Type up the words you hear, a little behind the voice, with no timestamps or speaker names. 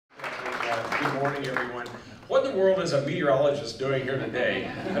morning, everyone. What in the world is a meteorologist doing here today?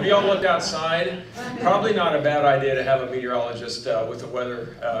 Have you all looked outside? Probably not a bad idea to have a meteorologist with the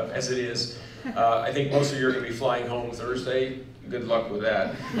weather as it is. I think most of you are going to be flying home Thursday. Good luck with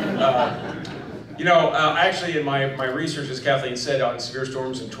that. Actually in my research, as Kathleen said, on severe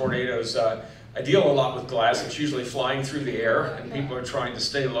storms and tornadoes, I deal a lot with glass. It's usually flying through the air, and people are trying to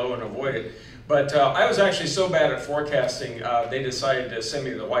stay low and avoid it. But I was actually so bad at forecasting, they decided to send me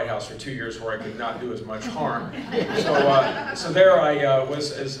to the White House for 2 years where I could not do as much harm. So there I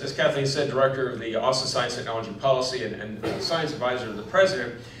was, as Kathleen said, director of the Office of Science, Technology, and Policy and science advisor to the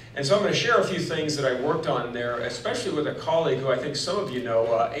president. And so I'm going to share a few things that I worked on there, especially with a colleague who I think some of you know,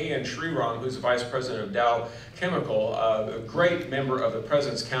 A.N. Shriram, who's the vice president of Dow Chemical, a great member of the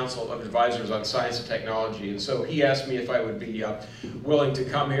President's Council of Advisors on Science and Technology. And so he asked me if I would be willing to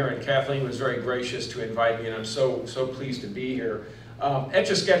come here, and Kathleen was very gracious to invite me, and I'm so pleased to be here.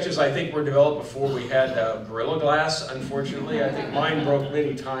 Etch-a-sketches, I think, were developed before we had Gorilla Glass, unfortunately. I think mine broke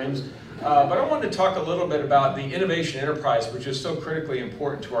many times. But I wanted to talk a little bit about the innovation enterprise, which is so critically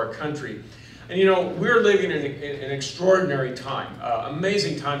important to our country. And you know, we're living in an extraordinary time,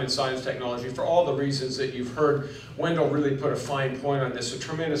 amazing time in science technology for all the reasons that you've heard Wendell really put a fine point on this. So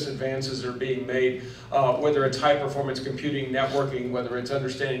tremendous advances are being made, whether it's high-performance computing, networking, whether it's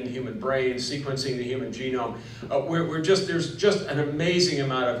understanding the human brain, sequencing the human genome. There's just an amazing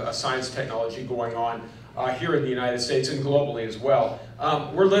amount of science technology going on here in the United States and globally as well.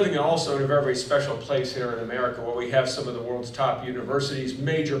 We're living also in a very, very special place here in America where we have some of the world's top universities,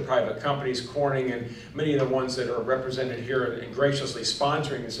 major private companies, Corning, and many of the ones that are represented here and graciously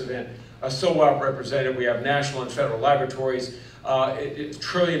sponsoring this event so well represented. We have national and federal laboratories,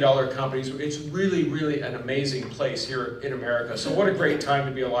 trillion-dollar companies. It's really, really an amazing place here in America. So what a great time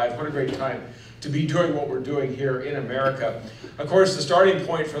to be alive. What a great time to be doing what we're doing here in America. Of course, the starting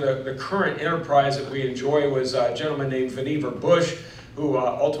point for the current enterprise that we enjoy was a gentleman named Vannevar Bush, who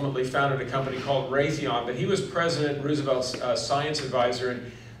ultimately founded a company called Raytheon. But he was President Roosevelt's science advisor,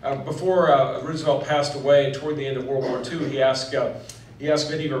 and before Roosevelt passed away toward the end of World War II, he asked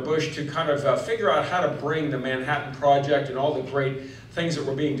Vannevar Bush to kind of figure out how to bring the Manhattan Project and all the great things that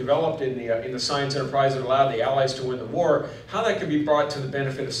were being developed in the science enterprise that allowed the Allies to win the war, how that could be brought to the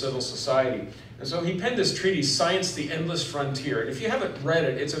benefit of civil society. And so he penned this treatise, Science, the Endless Frontier. And if you haven't read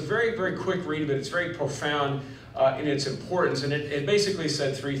it, it's a very, very quick read, but it's very profound in its importance. And it basically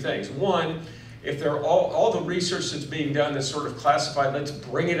said three things. One, if there are all the research that's being done that's sort of classified, let's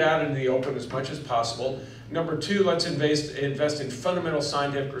bring it out into the open as much as possible. Number two, let's invest in fundamental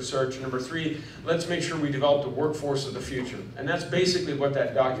scientific research. Number three, let's make sure we develop the workforce of the future. And that's basically what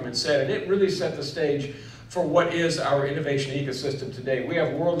that document said. And it really set the stage for what is our innovation ecosystem today. We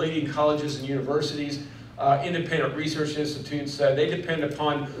have world-leading colleges and universities, independent research institutes. They depend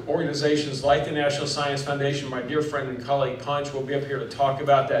upon organizations like the National Science Foundation. My dear friend and colleague Punch will be up here to talk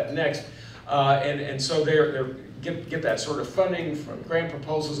about that next. And so they're get that sort of funding from grant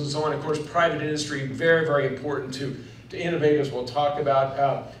proposals and so on. Of course, private industry, very, very important to innovate, as we'll talk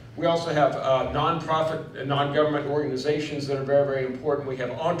about. We also have nonprofit and non-government organizations that are very, very important. We have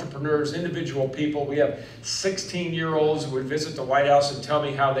entrepreneurs, individual people. We have 16-year-olds who would visit the White House and tell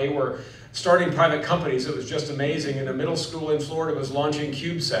me how they were starting private companies. It was just amazing. And a middle school in Florida was launching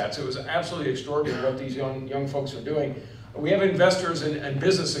CubeSats. It was absolutely extraordinary what these young folks are doing. We have investors and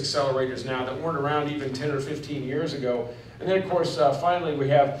business accelerators now that weren't around even 10 or 15 years ago. And then, of course, finally, we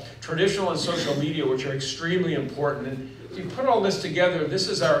have traditional and social media, which are extremely important. And if you put all this together, this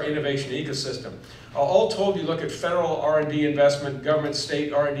is our innovation ecosystem. All told, you look at federal R&D investment, government,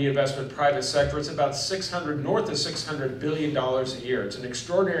 state R&D investment, private sector, it's about north of $600 billion a year. It's an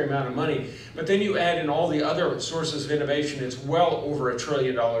extraordinary amount of money. But then you add in all the other sources of innovation, it's well over $1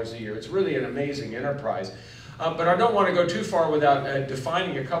 trillion a year. It's really an amazing enterprise. But I don't want to go too far without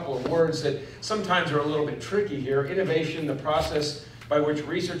defining a couple of words that sometimes are a little bit tricky here. Innovation, the process by which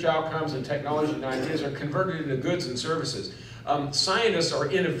research outcomes and technology and ideas are converted into goods and services. Scientists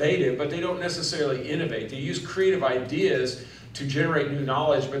are innovative, but they don't necessarily innovate. They use creative ideas to generate new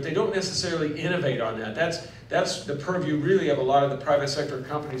knowledge, but they don't necessarily innovate on that. That's the purview really of a lot of the private sector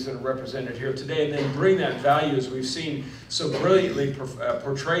companies that are represented here today, and then bring that value, as we've seen so brilliantly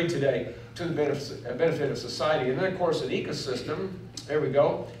portrayed today, to the benefit of society. And then, of course, an ecosystem. There we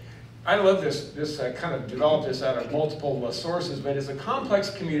go. I love this kind of developed this out of multiple sources, but as a complex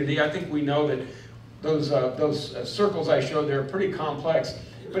community, I think we know that those circles I showed there are pretty complex,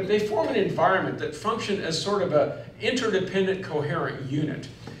 but they form an environment that function as sort of an interdependent, coherent unit.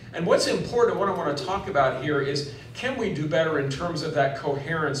 And what's important, what I want to talk about here is, can we do better in terms of that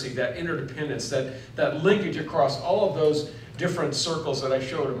coherency, that interdependence, that linkage across all of those different circles that I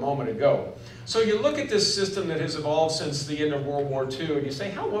showed a moment ago. So you look at this system that has evolved since the end of World War II, and you say,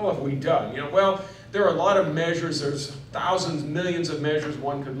 how well have we done? You know, well, there are a lot of measures. There's thousands, millions of measures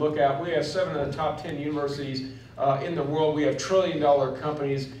one could look at. We have 7 of the top 10 universities in the world. We have trillion-dollar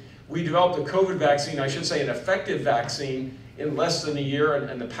companies. We developed a COVID vaccine, I should say an effective vaccine, in less than a year,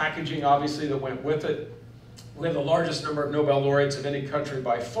 and the packaging, obviously, that went with it. We have the largest number of Nobel laureates of any country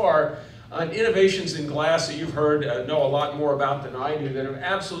by far. Innovations in glass that you've heard know a lot more about than I do that have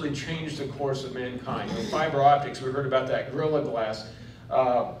absolutely changed the course of mankind. You know, fiber optics, we heard about that, Gorilla Glass.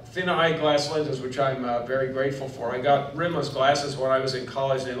 Thin eyeglass lenses, which I'm very grateful for. I got rimless glasses when I was in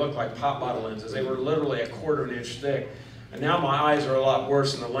college, and they looked like pop model lenses. They were literally 1/4 inch thick. And now my eyes are a lot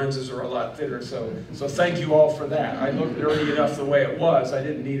worse and the lenses are a lot thinner, so thank you all for that. I looked nerdy enough the way it was. I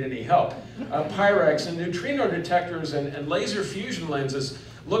didn't need any help. Pyrex and neutrino detectors and laser fusion lenses,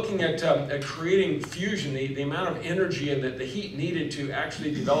 looking at creating fusion, the amount of energy and the heat needed to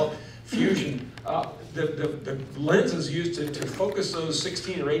actually develop fusion. The lenses used to focus those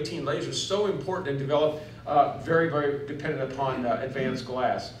 16 or 18 lasers, so important and develop very, very dependent upon advanced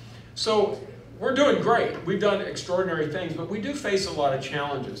glass. So we're doing great. We've done extraordinary things, but we do face a lot of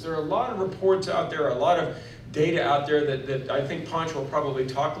challenges. There are a lot of reports out there, a lot of data out there that I think Ponch will probably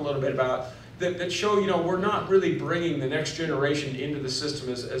talk a little bit about that show, you know, we're not really bringing the next generation into the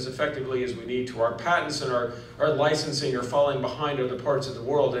system as effectively as we need to. Our patents and our licensing are falling behind other parts of the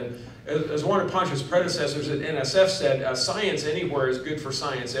world. And as one of Ponch's predecessors at NSF said, science anywhere is good for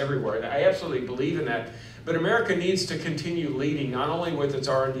science everywhere. And I absolutely believe in that. But America needs to continue leading, not only with its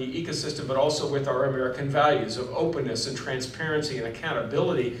R&D ecosystem, but also with our American values of openness and transparency and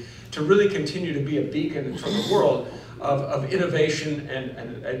accountability to really continue to be a beacon for the world of innovation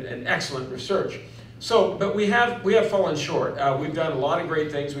and excellent research. So, but we have fallen short. We've done a lot of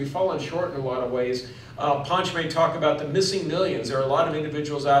great things. We've fallen short in a lot of ways. Ponch may talk about the missing millions. There are a lot of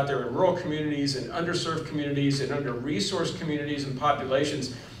individuals out there in rural communities and underserved communities and under-resourced communities and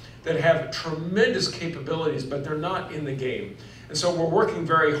populations that have tremendous capabilities, but they're not in the game. And so we're working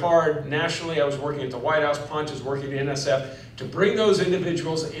very hard nationally. I was working at the White House, Ponch is working at NSF, to bring those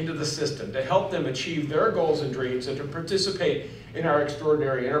individuals into the system, to help them achieve their goals and dreams, and to participate in our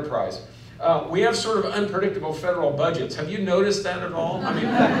extraordinary enterprise. We have sort of unpredictable federal budgets. Have you noticed that at all? I mean,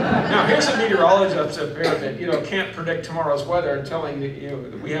 now here's a meteorologist up here that, you know, can't predict tomorrow's weather and telling you know,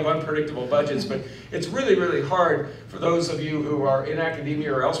 that we have unpredictable budgets, but it's really, really hard for those of you who are in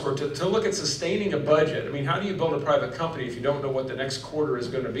academia or elsewhere to look at sustaining a budget. I mean, how do you build a private company if you don't know what the next quarter is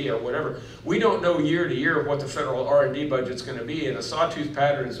going to be or whatever? We don't know year to year what the federal R&D budget's going to be, and a sawtooth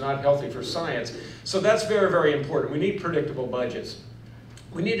pattern is not healthy for science. So that's very, very important. We need predictable budgets.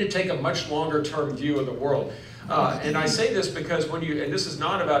 We need to take a much longer term view of the world. And I say this because when you, and this is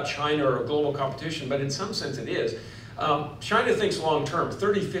not about China or global competition, but in some sense it is. China thinks long term,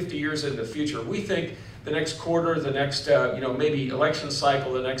 30, 50 years into the future. We think the next quarter, the next, you know, maybe election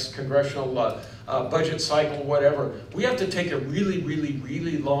cycle, the next congressional budget cycle, whatever. We have to take a really, really,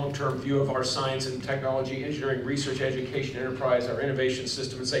 really long-term view of our science and technology, engineering, research, education, enterprise, our innovation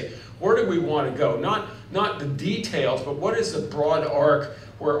system, and say, where do we want to go? Not the details, but what is the broad arc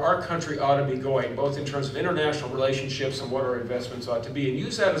where our country ought to be going, both in terms of international relationships and what our investments ought to be, and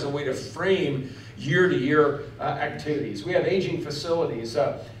use that as a way to frame year-to-year activities. We have aging facilities.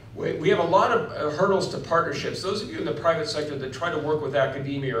 We have a lot of hurdles to partnerships. Those of you in the private sector that try to work with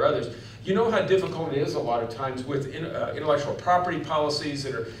academia or others, you know how difficult it is a lot of times with intellectual property policies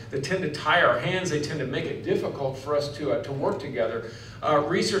that tend to tie our hands. They tend to make it difficult for us to work together.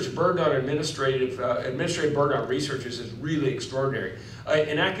 Research burden on administrative burden on researchers is really extraordinary.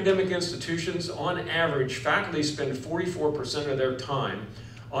 In academic institutions, on average, faculty spend 44% of their time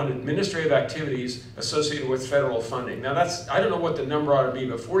on administrative activities associated with federal funding. Now I don't know what the number ought to be,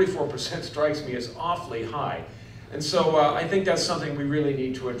 but 44% strikes me as awfully high. And so I think that's something we really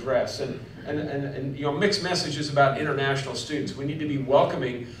need to address. And you know, mixed messages about international students. We need to be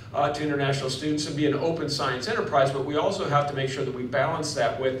welcoming to international students and be an open science enterprise, but we also have to make sure that we balance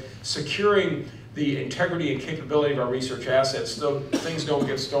that with securing the integrity and capability of our research assets so things don't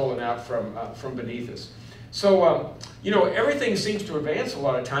get stolen out from beneath us. So, you know, everything seems to advance a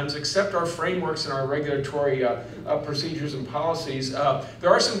lot of times except our frameworks and our regulatory procedures and policies. There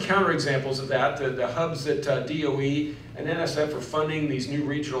are some counterexamples of that. The hubs that DOE and NSF are funding, these new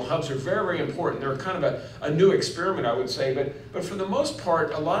regional hubs, are very, very important. They're kind of a new experiment, I would say. But for the most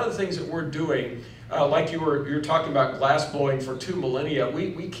part, a lot of the things that we're doing, like you were talking about glass blowing for 2 millennia,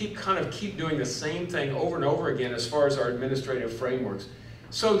 we keep doing the same thing over and over again as far as our administrative frameworks.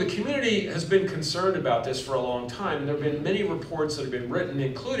 So the community has been concerned about this for a long time. There have been many reports that have been written,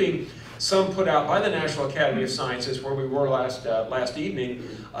 including some put out by the National Academy of Sciences, where we were last evening,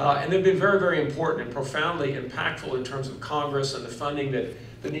 and they've been very, very important and profoundly impactful in terms of Congress and the funding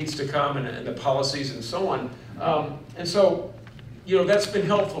that needs to come and the policies and so on. And so, you know, that's been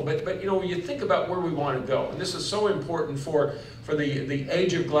helpful, but you know, when you think about where we want to go, and this is so important for the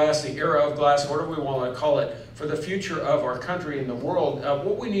age of glass, the era of glass, whatever we want to call it, for the future of our country and the world,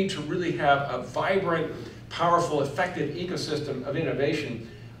 what we need to really have a vibrant, powerful, effective ecosystem of innovation.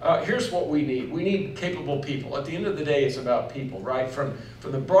 Here's what we need. We need capable people. At the end of the day, it's about people, right? From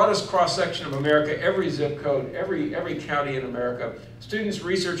the broadest cross-section of America, every zip code, every county in America, students,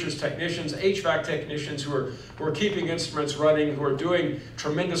 researchers, technicians, HVAC technicians who are keeping instruments running, who are doing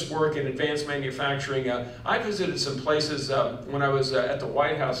tremendous work in advanced manufacturing. I visited some places when I was at the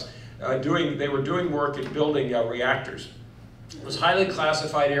White House. They were doing work in building reactors. It was a highly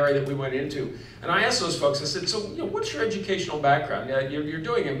classified area that we went into. And I asked those folks, I said, so you know, what's your educational background? You're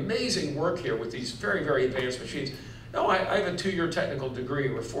doing amazing work here with these very, very advanced machines. No, I have a 2-year technical degree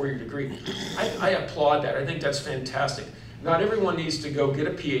or a 4-year degree. I applaud that. I think that's fantastic. Not everyone needs to go get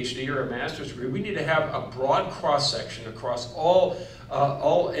a PhD or a master's degree. We need to have a broad cross-section across all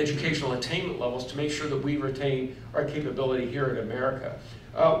educational attainment levels to make sure that we retain our capability here in America.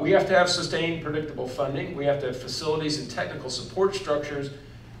 We have to have sustained, predictable funding. We have to have facilities and technical support structures.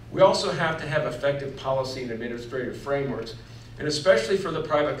 We also have to have effective policy and administrative frameworks. And especially for the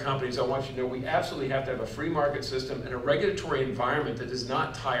private companies, I want you to know we absolutely have to have a free market system and a regulatory environment that does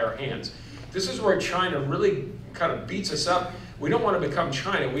not tie our hands. This is where China really kind of beats us up. We don't want to become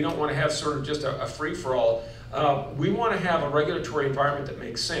China. We don't want to have sort of just a free-for-all. We want to have a regulatory environment that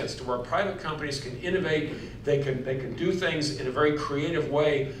makes sense, to where private companies can innovate, they can do things in a very creative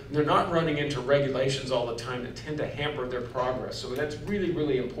way, and they're not running into regulations all the time that tend to hamper their progress. So that's really,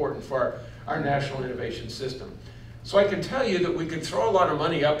 really important for our national innovation system. So I can tell you that we could throw a lot of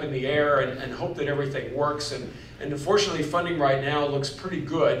money up in the air and hope that everything works, and unfortunately funding right now looks pretty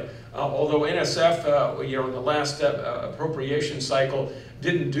good, although NSF, you know, in the last appropriation cycle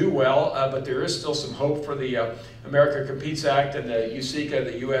didn't do well, but there is still some hope for the America Competes Act and the USICA,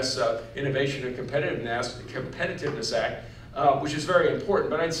 the U.S. Innovation and Competitiveness Act, which is very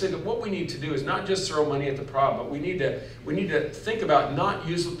important. But I'd say that what we need to do is not just throw money at the problem, but we need to think about not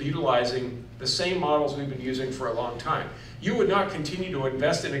utilizing the same models we've been using for a long time. You would not continue to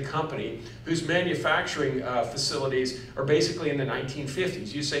invest in a company whose manufacturing facilities are basically in the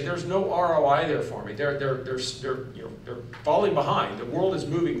 1950s. You say, there's no ROI there for me. They're falling behind. The world is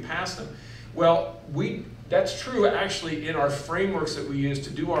moving past them. Well, that's true actually in our frameworks that we use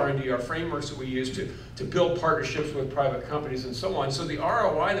to do R&D, our frameworks that we use to build partnerships with private companies and so on. So the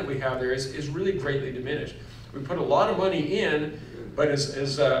ROI that we have there is really greatly diminished. We put a lot of money in, but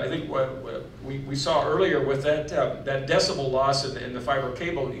as I think what we saw earlier with that decibel loss in the fiber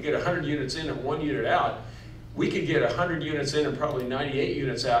cable, you get 100 units in and 1 unit out. We could get 100 units in and probably 98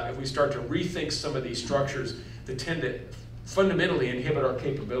 units out if we start to rethink some of these structures that tend to fundamentally inhibit our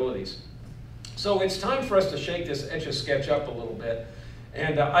capabilities. So it's time for us to shake this Etch-a-Sketch up a little bit.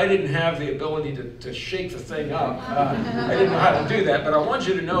 And I didn't have the ability to shake the thing up. I didn't know how to do that, but I want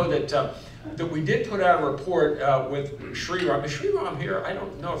you to know that we did put out a report with Sriram. Is Sriram here? I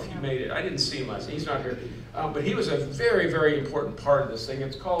don't know if he made it. I didn't see him last night. He's not here. But he was a very, very important part of this thing.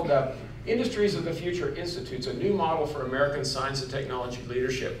 It's called Industries of the Future Institutes, a new model for American science and technology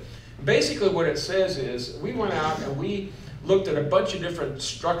leadership. Basically what it says is we went out and we looked at a bunch of different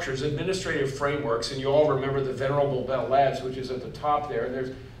structures, administrative frameworks, and you all remember the Venerable Bell Labs, which is at the top there.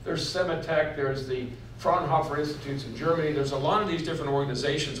 And there's Sematech, there's the Fraunhofer Institutes in Germany. There's a lot of these different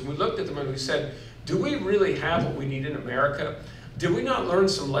organizations. And we looked at them and we said, do we really have what we need in America? Did we not learn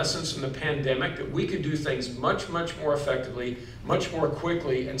some lessons from the pandemic that we could do things much, much more effectively, much more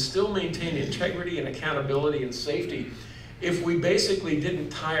quickly, and still maintain integrity and accountability and safety if we basically didn't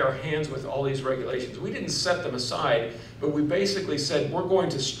tie our hands with all these regulations? We didn't set them aside, but we basically said we're going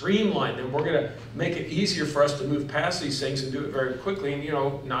to streamline them. We're going to make it easier for us to move past these things and do it very quickly.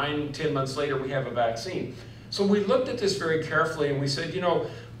 And 9, 10 months later, we have a vaccine. So we looked at this very carefully and we said,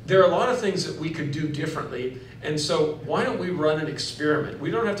 there are a lot of things that we could do differently. And so why don't we run an experiment? We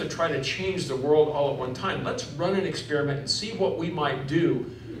don't have to try to change the world all at one time. Let's run an experiment and see what we might do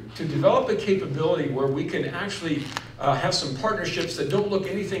to develop a capability where we can actually have some partnerships that don't look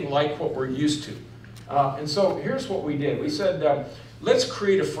anything like what we're used to. And so here's what we did. We said, let's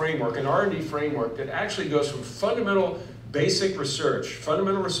create a framework, an R&D framework that actually goes from fundamental basic research,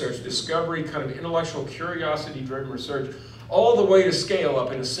 fundamental research, discovery, kind of intellectual curiosity-driven research, all the way to scale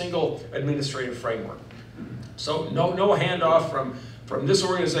up in a single administrative framework. So no handoff from this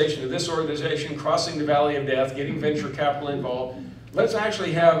organization to this organization, crossing the valley of death, getting venture capital involved. Let's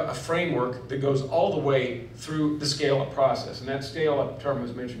actually have a framework that goes all the way through the scale-up process, and that scale-up term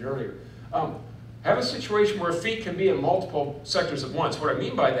was mentioned earlier. Have a situation where feet can be in multiple sectors at once. What I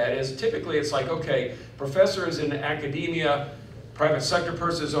mean by that is typically it's like, okay, professor is in academia, private sector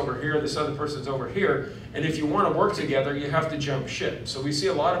person is over here, this other person's over here, and if you want to work together, you have to jump ship. So we see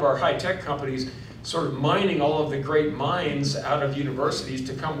a lot of our high-tech companies sort of mining all of the great minds out of universities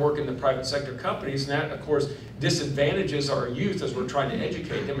to come work in the private sector companies, and that, of course, disadvantages our youth as we're trying to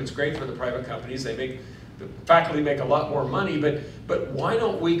educate them. It's great for the private companies. The faculty make a lot more money, but why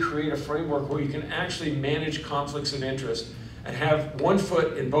don't we create a framework where you can actually manage conflicts of interest and have one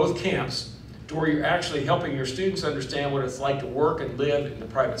foot in both camps, to where you're actually helping your students understand what it's like to work and live in the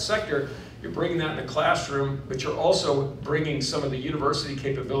private sector. You're bringing that in the classroom, but you're also bringing some of the university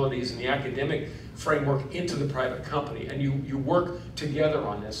capabilities and the academic framework into the private company, and you work together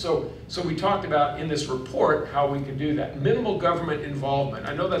on this. So we talked about in this report how we can do that. Minimal government involvement.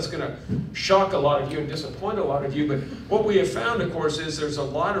 I know that's going to shock a lot of you and disappoint a lot of you, but what we have found, of course, is there's a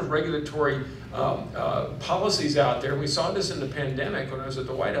lot of regulatory policies out there. We saw this in the pandemic when I was at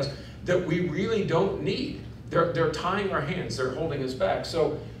the White House, that we really don't need. They're tying our hands, they're holding us back.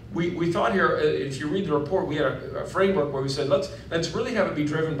 So we thought here, if you read the report, we had a framework where we said, let's really have it be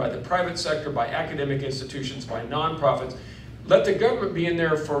driven by the private sector, by academic institutions, by nonprofits. Let the government be in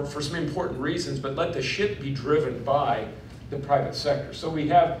there for some important reasons, but let the ship be driven by the private sector. So we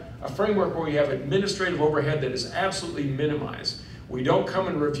have a framework where we have administrative overhead that is absolutely minimized. We don't come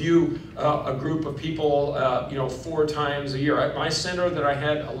and review a group of people 4 times a year. At my center that I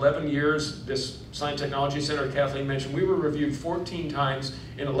had 11 years, this Science Technology Center Kathleen mentioned, we were reviewed 14 times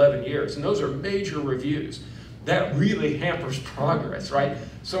in 11 years, and those are major reviews. That really hampers progress, right?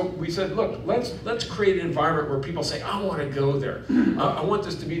 So we said, look, let's create an environment where people say, I want to go there. I want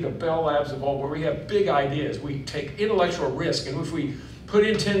this to be the Bell Labs of all, where we have big ideas. We take intellectual risk, and if we put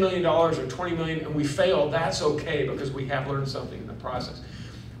in $10 million or $20 million and we fail, that's okay, because we have learned something in the process.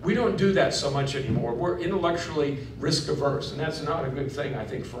 We don't do that so much anymore. We're intellectually risk averse, and that's not a good thing, I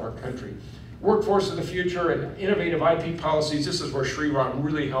think, for our country. Workforce of the future and innovative IP policies, this is where Sriram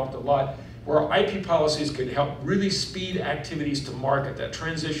really helped a lot, where our IP policies could help really speed activities to market, that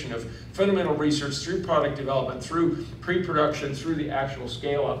transition of fundamental research through product development, through pre-production, through the actual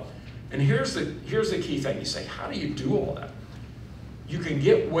scale-up. And here's the key thing. You say, how do you do all that? You can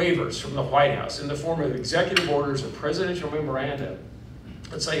get waivers from the White House in the form of executive orders or presidential memoranda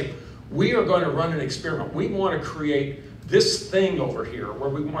that say, we are going to run an experiment. We want to create this thing over here where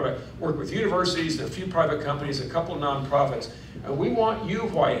we want to work with universities and a few private companies, a couple of nonprofits. And we want you,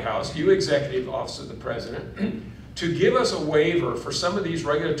 White House, you Executive Office of the President, to give us a waiver for some of these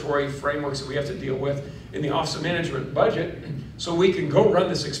regulatory frameworks that we have to deal with in the Office of Management budget, so we can go run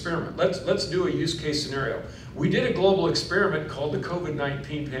this experiment. Let's do a use case scenario. We did a global experiment called the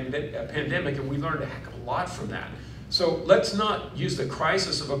COVID-19 pandemic, and we learned a heck of a lot from that. So let's not use the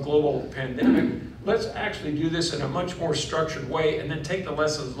crisis of a global pandemic. Let's actually do this in a much more structured way, and then take the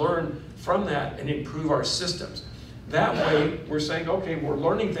lessons learned from that and improve our systems. That way, we're saying, okay, we're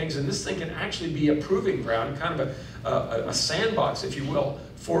learning things, and this thing can actually be a proving ground, kind of a sandbox, if you will,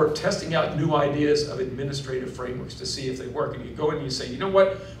 for testing out new ideas of administrative frameworks to see if they work. And you go in and you say, you know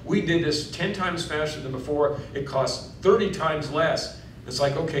what, we did this 10 times faster than before, it costs 30 times less. It's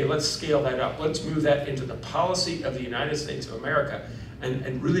like, okay, let's scale that up. Let's move that into the policy of the United States of America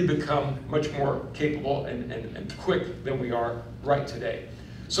and really become much more capable and quick than we are right today.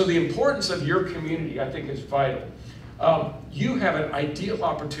 So the importance of your community, I think, is vital. You have an ideal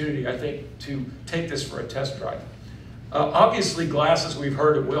opportunity, I think, to take this for a test drive. Obviously, glass, as we've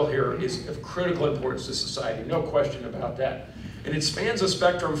heard and will hear, is of critical importance to society, no question about that. And it spans a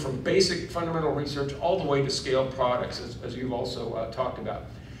spectrum from basic fundamental research all the way to scale products, as you've also talked about.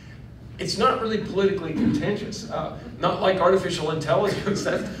 It's not really politically contentious, not like artificial intelligence.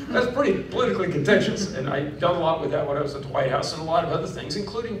 That's pretty politically contentious, and I've done a lot with that when I was at the White House, and a lot of other things,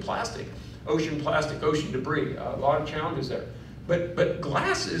 including plastic, ocean debris, a lot of challenges there. But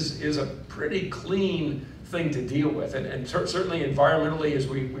glass is a pretty clean thing to deal with, and certainly environmentally, as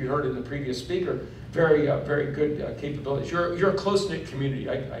we heard in the previous speaker, very good capabilities. You're a close-knit community,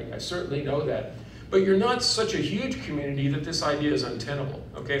 I certainly know that. But you're not such a huge community that this idea is untenable,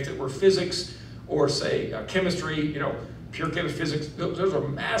 okay? If it were physics or, say, chemistry, pure chemistry, physics, those are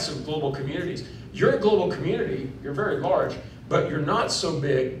massive global communities. You're a global community, you're very large, but you're not so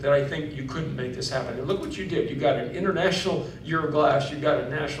big that I think you couldn't make this happen. And look what you did. You got an International Year of Glass, you got a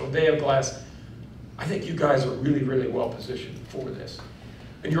National Day of Glass. I think you guys are really, really well positioned for this.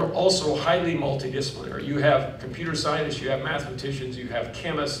 and you're also highly multidisciplinary. You have computer scientists, you have mathematicians, you have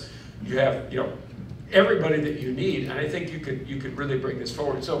chemists, you have, everybody that you need, and I think you could really bring this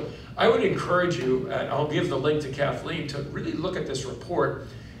forward. So I would encourage you, and I'll give the link to Kathleen, to really look at this report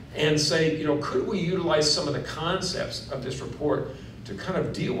and say, could we utilize some of the concepts of this report to kind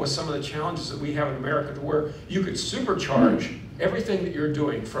of deal with some of the challenges that we have in America, to where you could supercharge everything that you're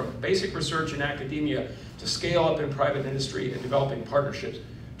doing, from basic research in academia to scale up in private industry and developing partnerships,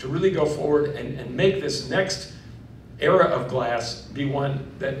 to really go forward and make this next era of glass be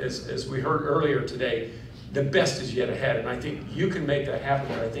one that, as we heard earlier today, the best is yet ahead. And I think you can make that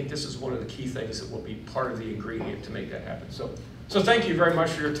happen, and I think this is one of the key things that will be part of the ingredient to make that happen. So thank you very much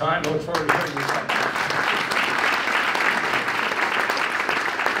for your time. I look forward to hearing you.